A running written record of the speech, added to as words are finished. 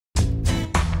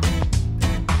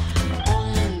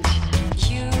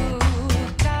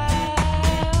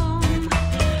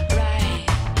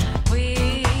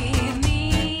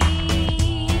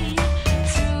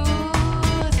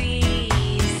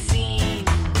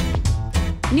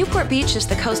Newport Beach is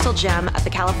the coastal gem of the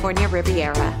California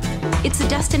Riviera. It's a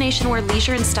destination where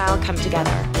leisure and style come together,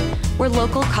 where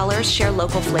local colors share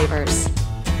local flavors.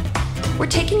 We're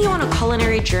taking you on a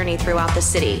culinary journey throughout the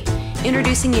city,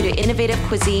 introducing you to innovative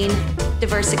cuisine,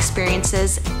 diverse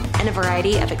experiences, and a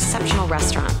variety of exceptional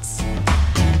restaurants.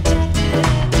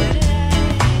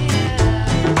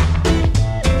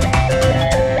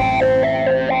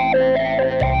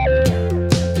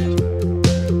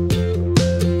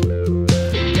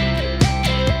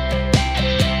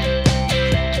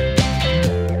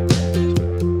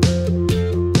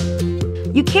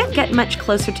 You can't get much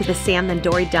closer to the sand than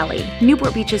Dory Deli,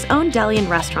 Newport Beach's own deli and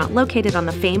restaurant located on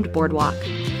the famed boardwalk.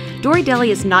 Dory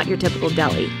Deli is not your typical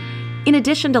deli. In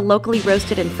addition to locally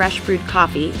roasted and fresh brewed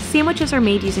coffee, sandwiches are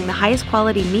made using the highest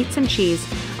quality meats and cheese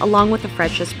along with the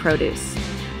freshest produce.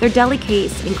 Their deli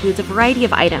case includes a variety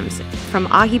of items, from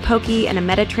ahi poke and a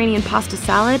Mediterranean pasta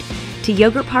salad to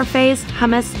yogurt parfaits,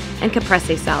 hummus, and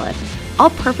caprese salad, all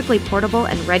perfectly portable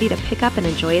and ready to pick up and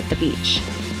enjoy at the beach.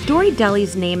 Dory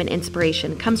Deli's name and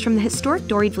inspiration comes from the historic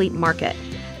Dory Fleet Market.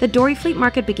 The Dory Fleet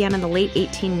Market began in the late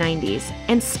 1890s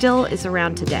and still is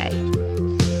around today.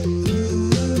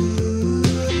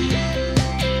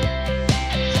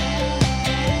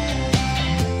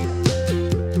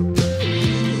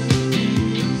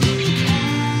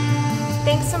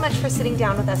 Thanks so much for sitting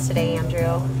down with us today, Andrew.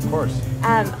 Of course.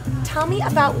 Tell me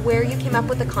about where you came up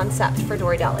with the concept for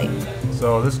Dory Deli.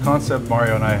 So this concept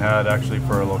Mario and I had actually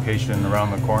for a location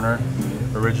around the corner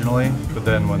originally, but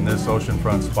then when this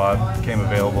oceanfront spot became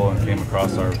available and came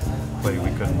across our plate,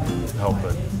 we couldn't help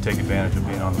but take advantage of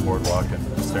being on the boardwalk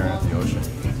and staring at the ocean.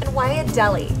 And why a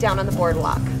deli down on the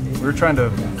boardwalk? We were trying to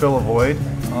fill a void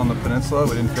on the peninsula.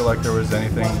 We didn't feel like there was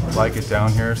anything like it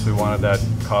down here, so we wanted that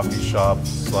coffee shop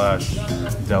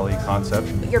 / deli concept.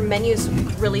 Your menu's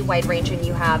really wide-ranging.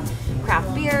 You have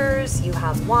craft beers, you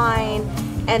have wine,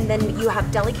 and then you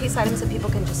have deli case items that people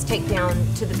can just take down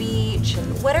to the beach.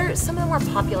 And what are some of the more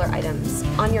popular items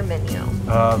on your menu?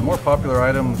 The more popular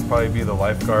items would probably be the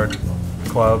lifeguard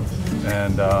club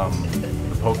and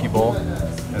the poke bowl.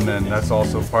 And then that's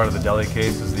also part of the deli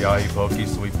case is the ahi poke,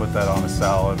 so we put that on a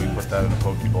salad, we put that in a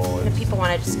poke bowl. And if people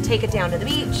want to just take it down to the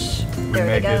beach, we there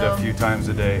make they go. it a few times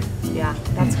a day. Yeah,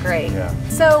 that's great. Yeah.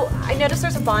 So I noticed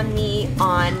there's a banh mi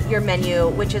on your menu,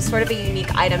 which is sort of a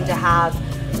unique item to have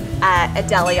at a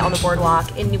deli on the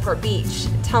boardwalk in Newport Beach.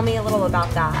 Tell me a little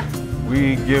about that.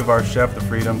 We give our chef the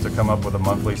freedom to come up with a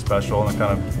monthly special, and it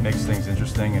kind of makes things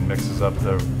interesting and mixes up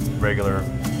the regular,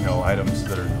 items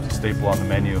that are staple on the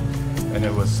menu. And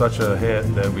it was such a hit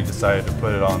that we decided to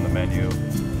put it on the menu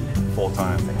full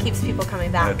time. So it keeps people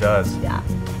coming back. And it does. Yeah.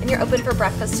 And you're open for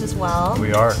breakfast as well?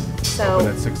 We are. So open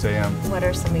at 6 a.m. What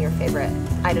are some of your favorite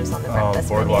items on the breakfast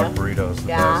boardwalk menu? burritos.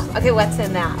 Yeah. Okay, what's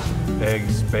in that?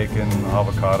 Eggs, bacon,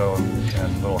 avocado,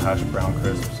 and little hash brown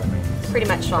crisps. I mean, pretty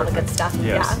much all the good stuff.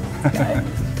 Yes. Yeah.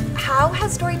 How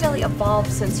has Dory Deli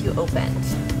evolved since you opened?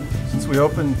 Since we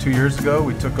opened 2 years ago,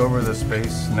 we took over the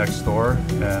space next door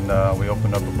and we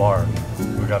opened up a bar.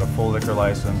 We got a full liquor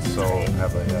license, so we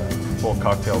have a full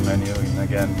cocktail menu, and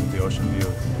again, with the ocean view,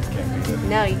 you can't beat it.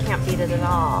 No, you can't beat it at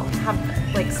all.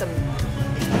 Have like some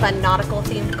fun nautical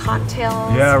themed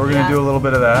cocktails. Yeah, we're gonna do a little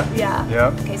bit of that. Yeah.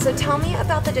 Yep. Okay, so tell me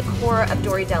about the decor of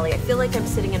Dory Deli. I feel like I'm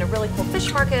sitting in a really cool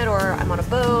fish market or I'm on a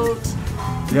boat.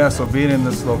 Yeah, so being in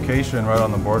this location right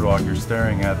on the boardwalk, you're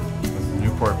staring at the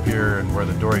Newport Pier and where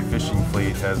the Dory fishing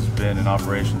fleet has been in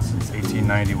operation since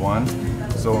 1891.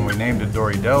 So when we named it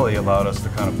Dory Deli, it allowed us to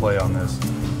kind of play on this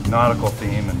nautical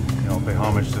theme and pay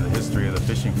homage to the history of the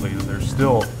fishing fleet. They're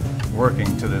still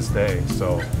working to this day,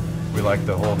 so we like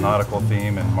the whole nautical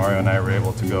theme, and Mario and I were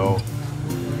able to go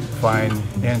find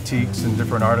antiques and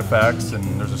different artifacts, and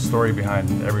there's a story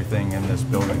behind everything in this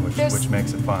building, which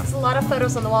makes it fun. There's a lot of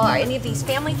photos on the wall. Are any of these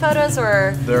family photos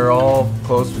or? They're all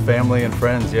close family and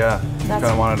friends, yeah. That's kind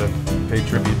of wanted to pay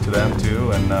tribute to them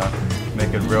too, and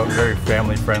make it very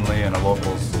family friendly and a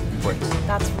locals place.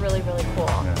 That's really, really cool.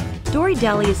 Yeah. Dory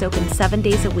Deli is open 7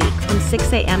 days a week from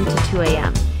 6 a.m. to 2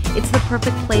 a.m. It's the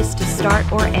perfect place to start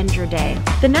or end your day.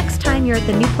 The next time you're at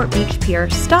the Newport Beach Pier,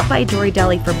 stop by Dory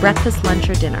Deli for breakfast, lunch,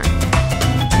 or dinner.